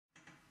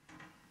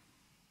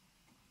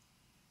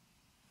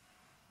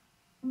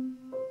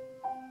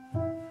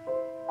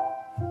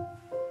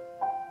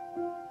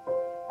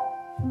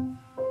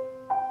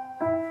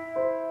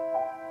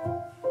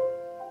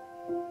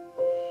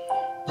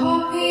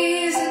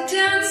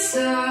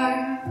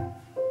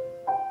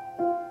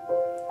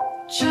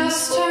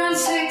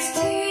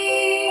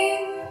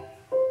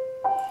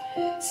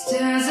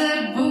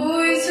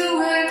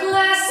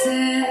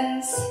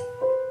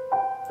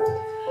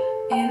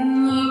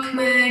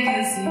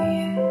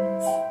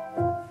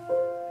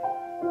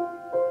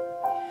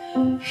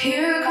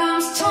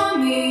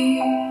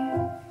me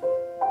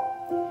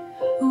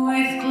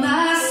with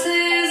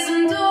glasses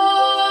and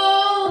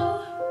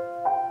all,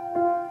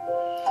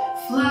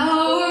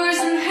 flowers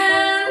in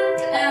hand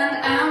and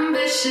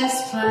ambitious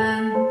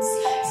plans.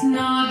 It's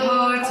not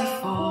hard to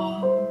fall.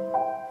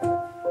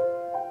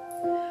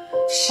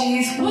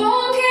 She's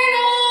walking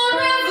on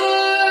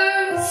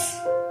rivers,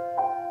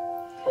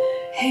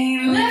 he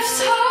lifts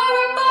her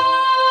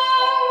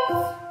above.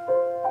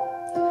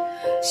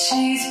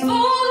 She's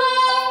full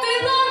of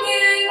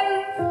belonging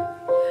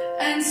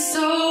and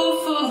so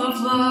full of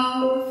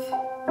love.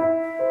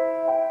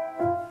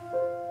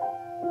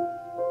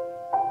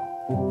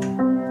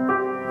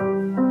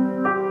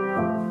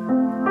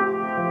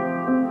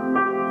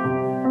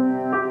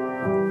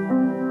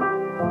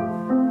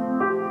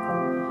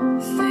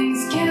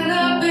 Things get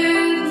a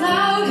bit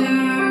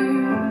louder.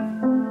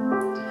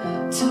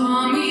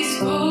 Tommy's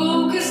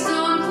focused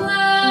on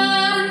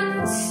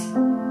plans.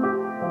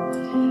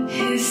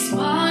 His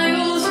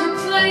smile's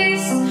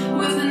replaced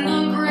with an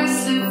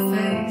aggressive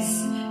face,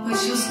 but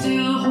she'll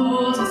still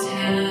hold his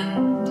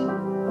hand.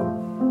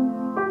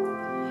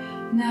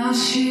 Now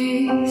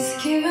she's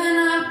given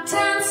up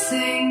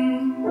dancing.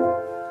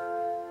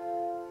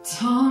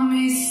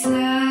 Tommy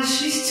says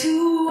she's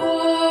too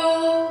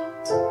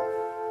old.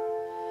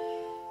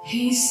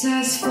 He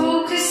says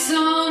focus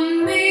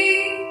on me,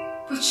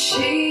 but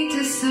she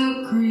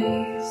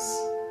disagrees.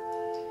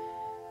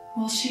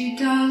 Well, she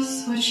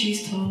does what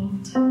she's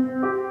told.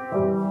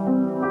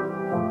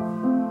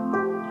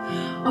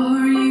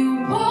 Are you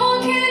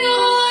walking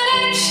on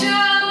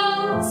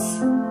eggshells?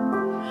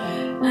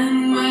 And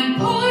when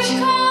push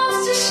comes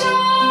to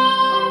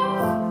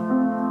shove,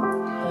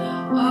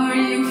 are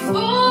you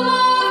full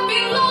of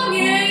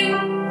belonging,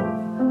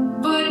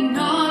 but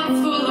not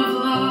full of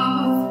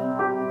love?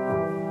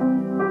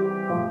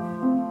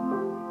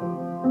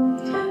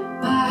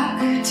 Back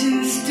to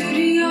the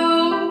studio,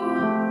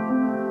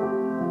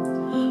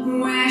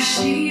 where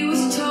she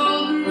was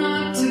told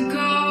not to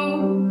go.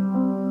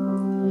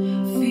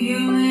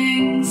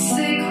 Feeling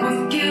sick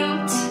with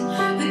guilt,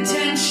 the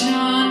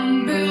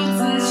tension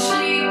builds as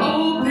she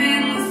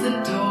opens the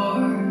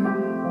door.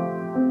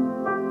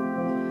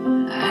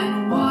 And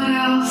what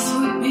else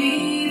would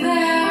be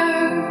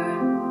there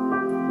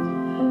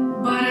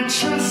but a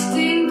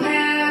trusting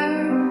pair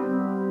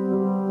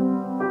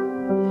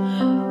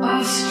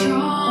of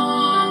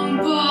strong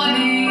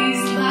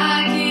bodies,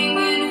 lacking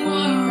in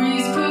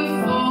worries,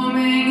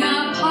 performing a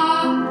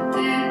part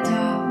they're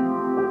done.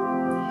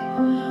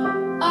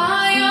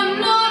 I am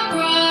not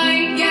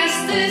right, yes,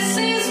 this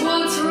is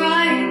what's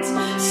right.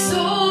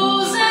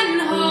 Souls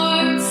and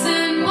hearts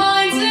and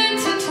minds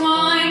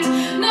intertwined.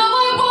 Now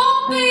I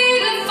won't be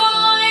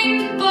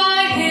defined by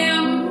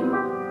him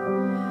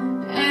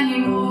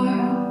anymore.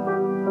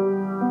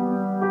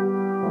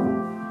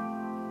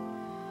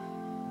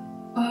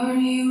 Are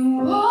you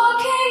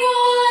walking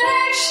on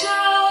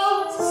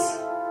eggshells?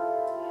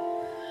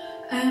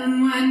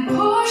 And when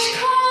push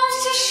comes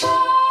to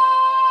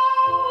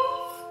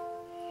shove,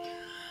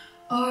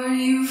 are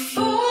you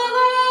full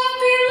of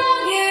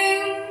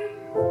belonging,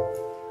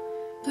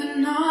 but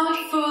not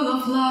full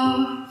of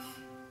love?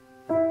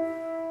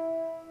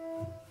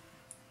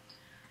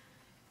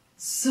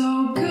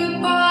 So good.